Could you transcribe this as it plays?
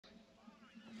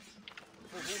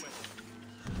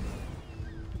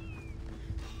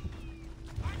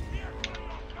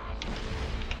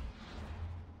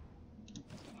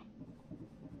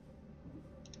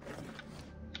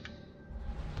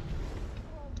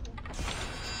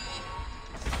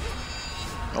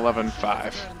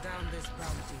11-5.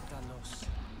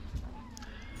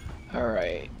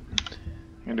 Alright.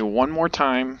 I'm going to do one more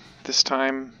time. This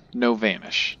time, no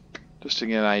vanish. Just to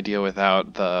get an idea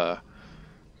without the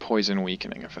poison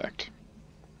weakening effect.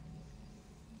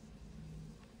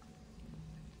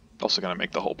 Also going to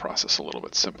make the whole process a little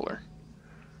bit simpler.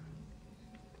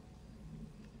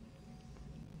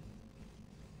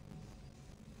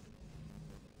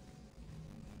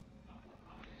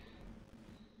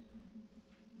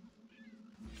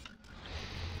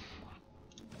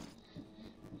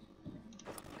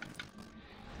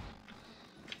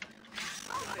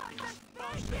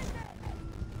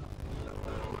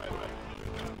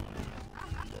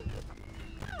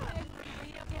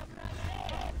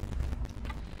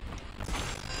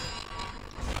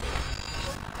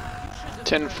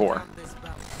 $10-4.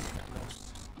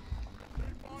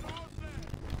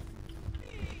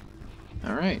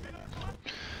 Alright.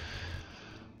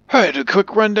 Alright, a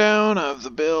quick rundown of the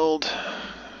build.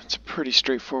 It's a pretty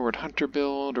straightforward hunter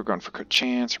build. We're going for crit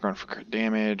chance, we're going for crit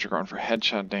damage, we're going for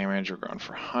headshot damage, we're going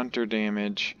for hunter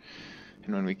damage.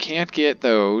 And when we can't get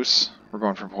those, we're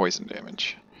going for poison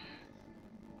damage.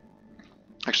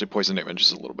 Actually, poison damage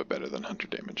is a little bit better than hunter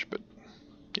damage, but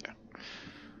yeah.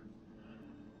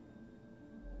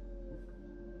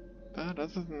 But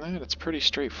other than that, it's pretty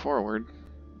straightforward.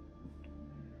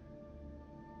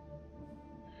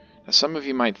 Now, some of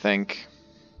you might think,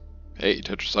 hey,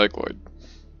 tetracycloid,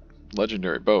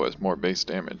 legendary bow has more base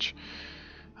damage.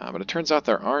 But it turns out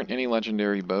there aren't any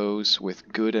legendary bows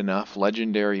with good enough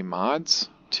legendary mods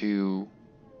to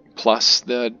plus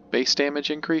the base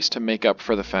damage increase to make up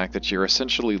for the fact that you're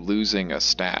essentially losing a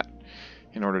stat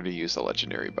in order to use the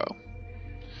legendary bow.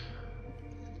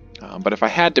 But if I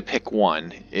had to pick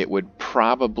one, it would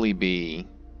probably be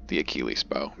the Achilles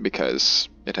bow, because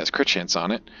it has crit chance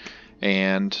on it,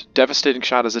 and Devastating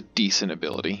Shot is a decent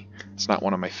ability. It's not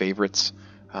one of my favorites,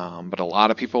 but a lot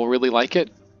of people really like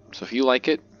it, so if you like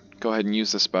it, go ahead and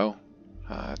use this bow.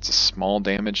 It's a small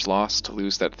damage loss to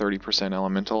lose that 30%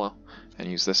 elemental and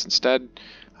use this instead,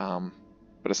 but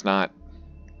it's not...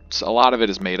 a lot of it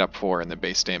is made up for in the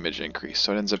base damage increase,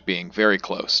 so it ends up being very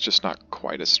close, just not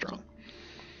quite as strong.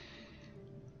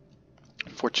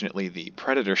 Fortunately, the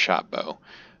Predator Shot bow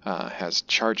has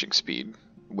charging speed,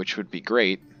 which would be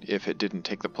great if it didn't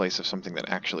take the place of something that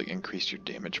actually increased your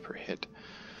damage per hit.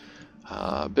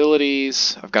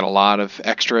 Abilities, I've got a lot of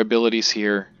extra abilities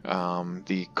here.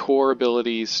 The core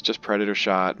abilities, just Predator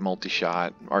Shot,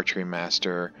 Multi-Shot, Archery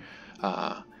Master.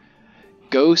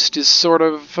 Ghost is sort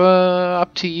of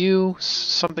up to you,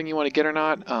 something you want to get or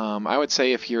not. I would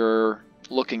say if you're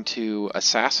looking to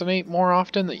assassinate more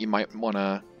often, that you might want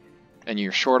to, and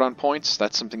you're short on points,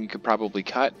 that's something you could probably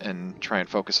cut and try and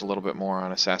focus a little bit more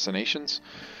on assassinations.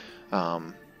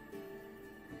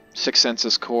 Sixth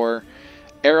Senses core.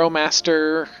 Arrow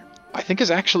Master, I think, is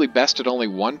actually best at only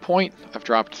 1 point. I've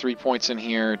dropped 3 points in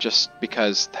here just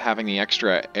because having the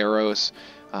extra arrows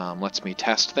lets me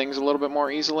test things a little bit more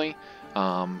easily.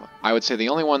 I would say the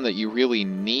only one that you really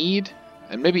need,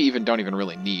 and maybe even don't even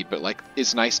really need, but like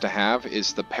is nice to have,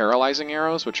 is the paralyzing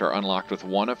arrows, which are unlocked with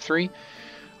 1 of 3.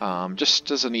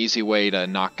 Just as an easy way to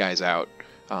knock guys out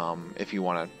if you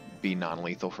want to be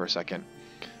non-lethal for a second.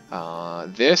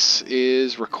 This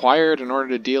is required in order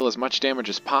to deal as much damage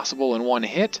as possible in 1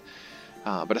 hit,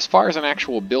 but as far as an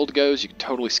actual build goes, you can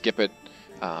totally skip it.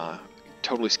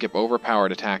 Totally skip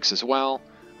overpowered attacks as well.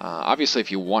 Obviously,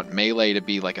 if you want melee to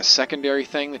be like a secondary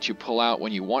thing that you pull out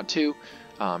when you want to,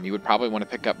 you would probably want to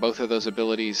pick up both of those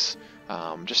abilities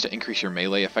just to increase your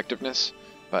melee effectiveness,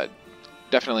 but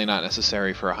definitely not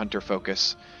necessary for a hunter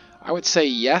focus. I would say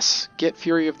yes, get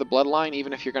Fury of the Bloodline,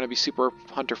 even if you're going to be super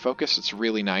hunter focused. It's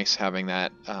really nice having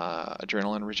that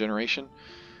adrenaline regeneration.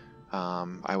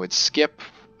 I would skip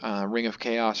Ring of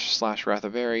Chaos / Wrath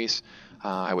of Ares.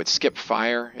 I would skip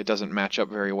Fire. It doesn't match up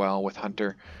very well with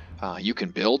Hunter. You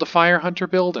can build a Fire Hunter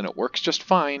build and it works just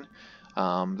fine.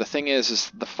 The thing is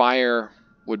the Fire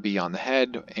would be on the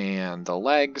head and the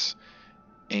legs,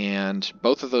 and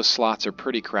both of those slots are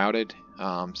pretty crowded.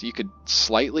 So you could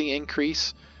slightly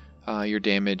increase your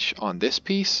damage on this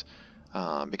piece,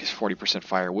 because 40%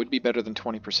 fire would be better than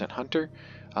 20% hunter,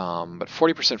 but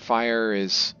 40% fire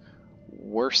is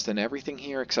worse than everything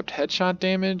here except headshot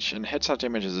damage, and headshot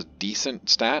damage is a decent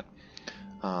stat.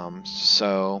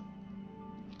 So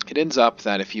it ends up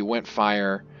that if you went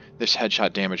fire, this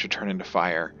headshot damage would turn into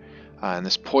fire, and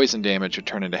this poison damage would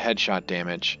turn into headshot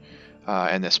damage,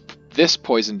 and this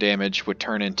poison damage would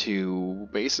turn into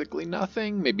basically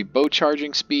nothing. Maybe bow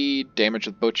charging speed, damage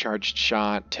with bow charged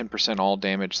shot, 10% all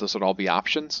damage. Those would all be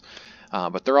options,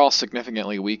 but they're all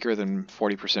significantly weaker than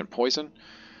 40% poison.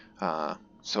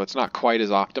 so it's not quite as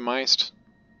optimized.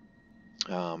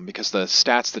 Because the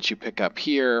stats that you pick up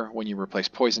here when you replace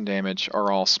poison damage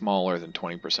are all smaller than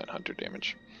 20% hunter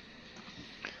damage.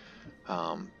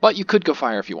 But you could go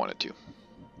fire if you wanted to.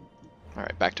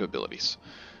 Alright, back to abilities.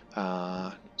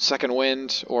 Second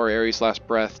Wind or Ares Last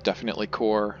Breath, definitely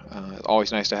core.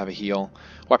 Always nice to have a heal.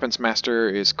 Weapons Master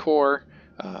is core.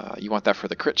 You want that for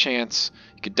the crit chance.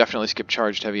 You could definitely skip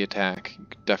Charged Heavy Attack. You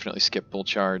could definitely skip Bull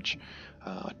Charge.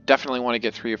 Definitely want to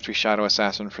get 3 of 3 Shadow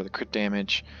Assassin for the crit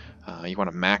damage. You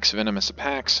want to max Venomous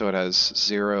Attack so it has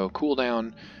 0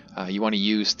 cooldown. You want to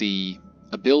use the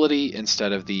ability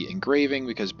instead of the engraving,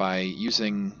 because by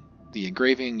using the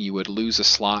engraving you would lose a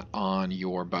slot on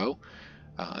your bow.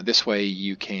 This way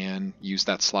you can use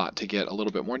that slot to get a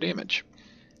little bit more damage.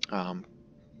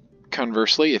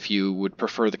 Conversely, if you would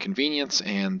prefer the convenience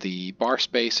and the bar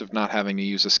space of not having to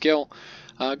use a skill,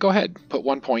 go ahead, put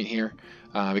 1 point here,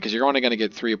 because you're only going to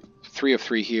get 3 of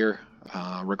 3 here,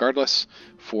 regardless,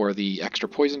 for the extra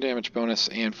poison damage bonus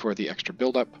and for the extra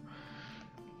buildup.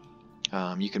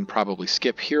 You can probably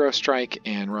skip Hero Strike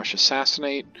and Rush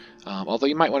Assassinate, although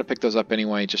you might want to pick those up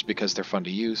anyway just because they're fun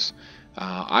to use.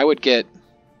 I would get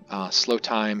Slow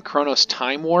Time. Chronos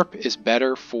Time Warp is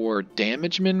better for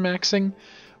damage min-maxing,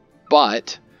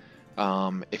 but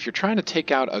if you're trying to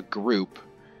take out a group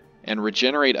and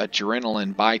regenerate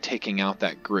adrenaline by taking out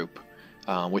that group,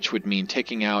 which would mean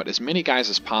taking out as many guys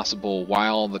as possible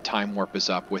while the Time Warp is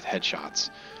up with headshots,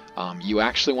 you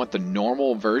actually want the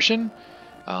normal version,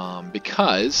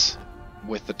 because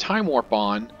with the Time Warp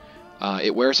on,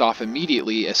 it wears off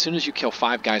immediately as soon as you kill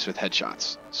 5 guys with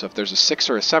headshots. So if there's a 6th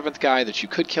or a 7th guy that you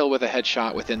could kill with a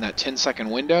headshot within that 10-second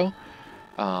window,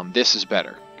 this is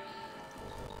better.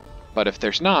 But if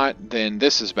there's not, then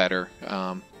this is better.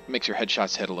 Makes your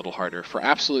headshots hit a little harder. For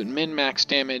absolute min-max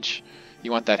damage,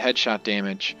 you want that headshot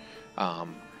damage.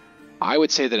 I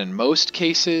would say that in most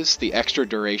cases, the extra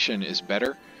duration is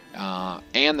better.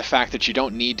 And the fact that you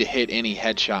don't need to hit any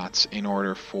headshots in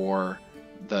order for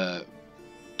the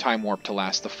Time Warp to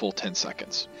last the full 10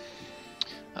 seconds.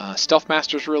 Stealth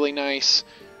Master is really nice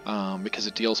because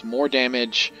it deals more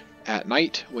damage at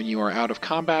night when you are out of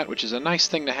combat, which is a nice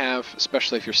thing to have,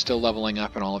 especially if you're still leveling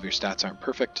up and all of your stats aren't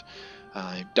perfect.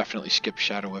 Definitely skip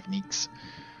Shadow of Neeks.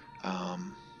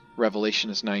 Revelation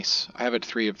is nice. I have it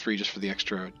 3 of 3 just for the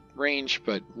extra range,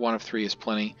 but 1 of 3 is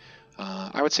plenty.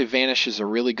 I would say Vanish is a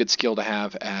really good skill to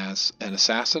have as an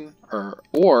assassin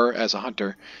or as a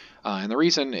hunter. And the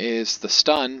reason is the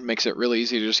stun makes it really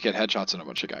easy to just get headshots on a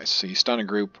bunch of guys. So you stun a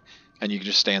group, and you can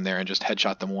just stand there and just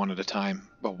headshot them one at a time,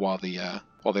 but while they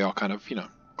all kind of,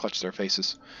 clutch their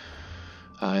faces.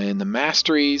 In the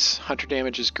masteries, hunter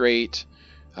damage is great,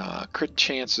 crit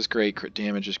chance is great, crit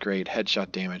damage is great,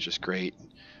 headshot damage is great,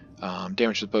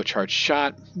 damage with bow charge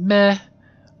shot, meh,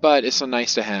 but it's a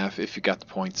nice to have if you got the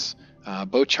points.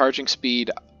 Bow charging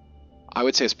speed, I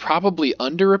would say, is probably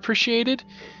underappreciated.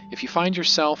 If you find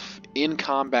yourself in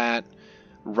combat,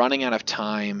 running out of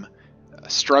time,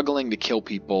 struggling to kill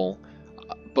people,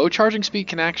 bow charging speed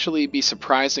can actually be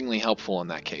surprisingly helpful in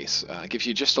that case. It gives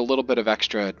you just a little bit of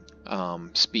extra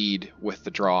speed with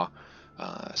the draw,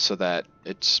 so that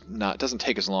it doesn't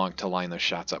take as long to line those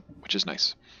shots up, which is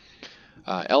nice.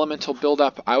 Elemental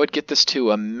buildup, I would get this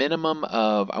to a minimum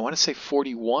of, I want to say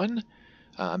 41.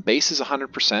 Base is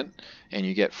 100%, and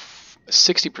you get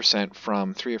 60%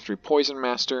 from 3 of 3 Poison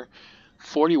Master.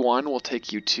 41 will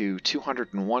take you to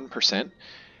 201%,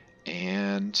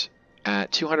 and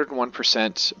at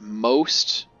 201%,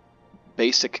 most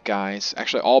basic guys,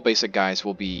 actually all basic guys,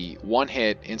 will be 1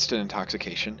 hit instant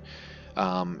intoxication.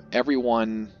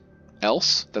 Everyone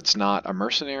else that's not a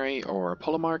mercenary or a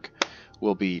polemarch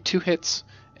will be 2 hits,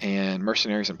 and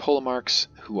mercenaries and polemarchs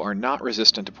who are not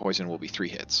resistant to poison will be 3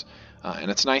 hits.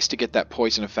 And it's nice to get that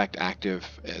poison effect active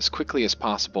as quickly as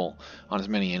possible on as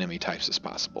many enemy types as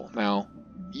possible. Now,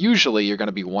 usually you're going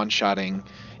to be one-shotting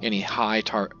any high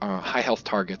health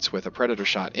targets with a predator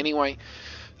shot anyway,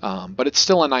 but it's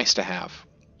still a nice to have,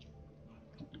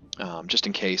 just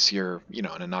in case you're in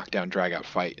a knockdown drag-out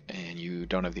fight and you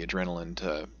don't have the adrenaline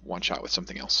to one-shot with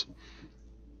something else.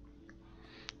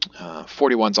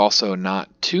 41's also not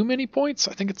too many points.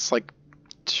 I think it's like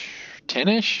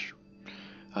 10-ish.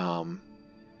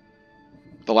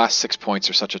 The last 6 points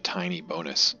are such a tiny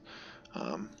bonus.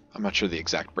 I'm not sure the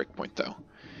exact breakpoint though.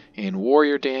 In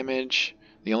warrior damage,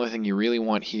 the only thing you really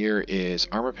want here is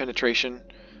armor penetration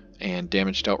and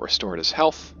damage dealt restored as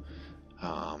health.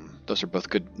 Those are both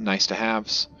good, nice to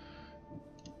haves.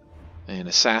 In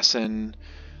assassin,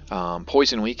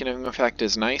 poison weakening effect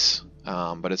is nice,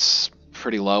 but it's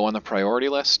pretty low on the priority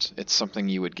list. It's something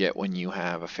you would get when you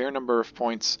have a fair number of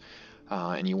points.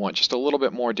 and you want just a little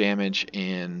bit more damage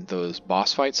in those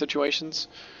boss fight situations,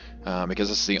 because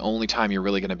this is the only time you're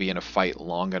really going to be in a fight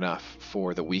long enough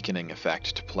for the weakening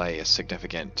effect to play a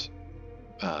significant,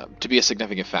 to be a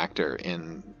significant factor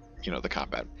in the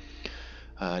combat.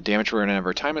 Damage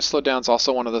whenever time is slowed down is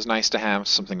also one of those nice to have,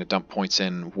 something to dump points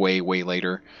in way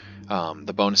later.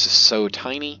 The bonus is so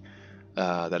tiny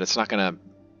that it's not gonna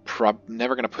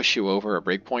never gonna push you over a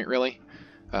breakpoint really,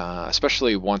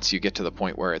 especially once you get to the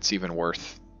point where it's even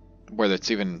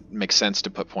makes sense to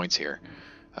put points here.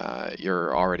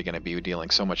 You're already going to be dealing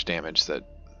so much damage that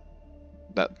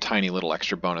tiny little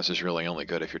extra bonus is really only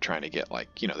good if you're trying to get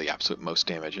the absolute most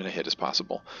damage in a hit as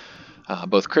possible.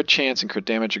 Both crit chance and crit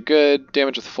damage are good.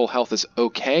 Damage with full health is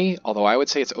okay, although I would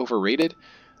say it's overrated.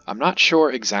 I'm not sure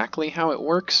exactly how it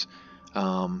works,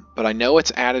 but I know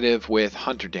it's additive with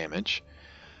hunter damage.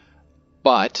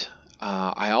 But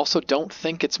I also don't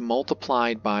think it's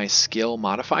multiplied by skill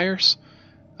modifiers.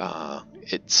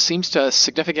 It seems to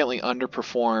significantly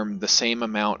underperform the same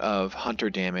amount of hunter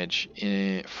damage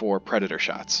for predator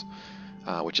shots,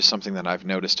 which is something that I've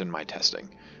noticed in my testing.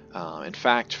 In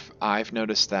fact, I've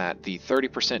noticed that the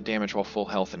 30% damage while full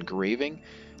health engraving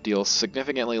deals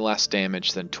significantly less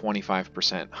damage than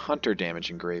 25% hunter damage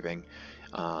engraving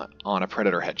on a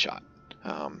predator headshot.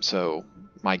 So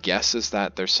my guess is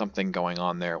that there's something going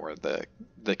on there where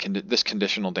this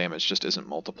conditional damage just isn't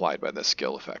multiplied by this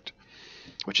skill effect,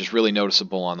 which is really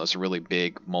noticeable on those really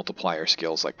big multiplier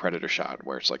skills like Predator Shot,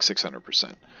 where it's like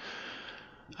 600%.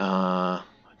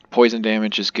 Poison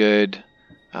damage is good.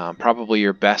 Probably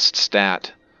your best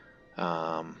stat.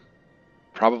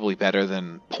 Probably better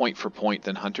than point for point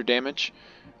than Hunter damage.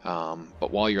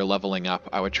 But while you're leveling up,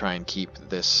 I would try and keep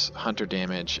this Hunter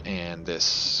damage and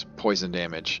this poison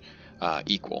damage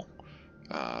equal,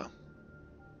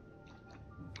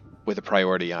 with a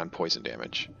priority on poison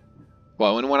damage.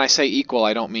 Well, and when I say equal,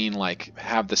 I don't mean like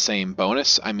have the same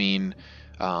bonus. I mean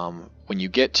when you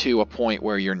get to a point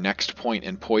where your next point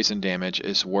in poison damage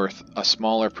is worth a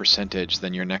smaller percentage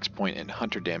than your next point in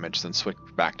hunter damage, then switch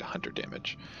back to hunter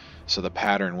damage. So the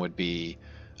pattern would be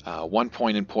 1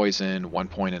 point in poison, 1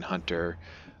 point in hunter,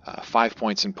 5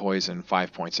 points in poison,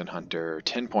 5 points in hunter,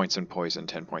 10 points in poison,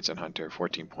 10 points in hunter,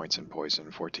 14 points in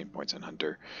poison, 14 points in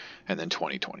hunter, and then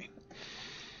 20-20.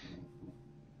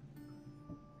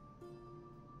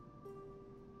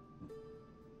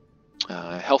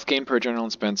 Health gain per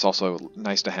adrenaline spent, also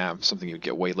nice to have, something you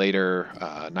get way later.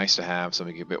 Nice to have,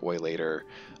 something you get way later.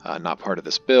 Not part of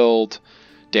this build.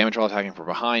 Damage while attacking from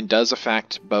behind does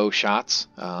affect bow shots.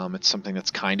 It's something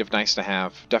that's kind of nice to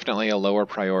have. Definitely a lower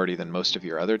priority than most of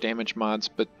your other damage mods,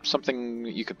 but something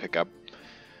you could pick up.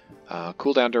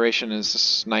 Cooldown duration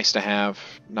is nice to have,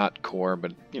 not core,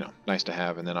 but nice to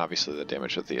have. And then obviously the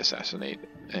damage with the assassinate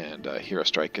and hero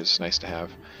strike is nice to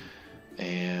have.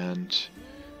 And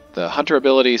the hunter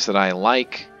abilities that I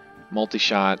like,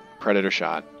 multi-shot, predator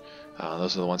shot,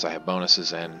 those are the ones I have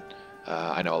bonuses in.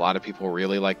 I know a lot of people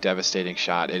really like devastating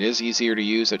shot. It is easier to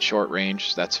use at short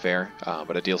range, that's fair,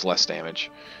 but it deals less damage.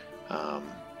 So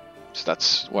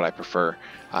that's what I prefer.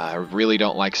 I really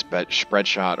don't like spread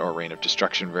shot or rain of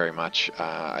destruction very much.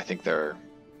 I think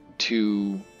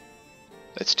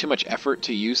it's too much effort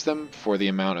to use them for the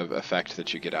amount of effect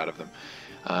that you get out of them.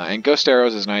 And Ghost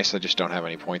Arrows is nice, I just don't have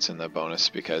any points in the bonus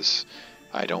because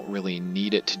I don't really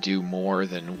need it to do more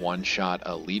than one shot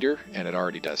a leader, and it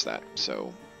already does that,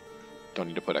 so don't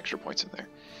need to put extra points in there.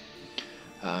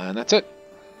 And that's it.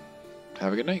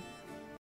 Have a good night.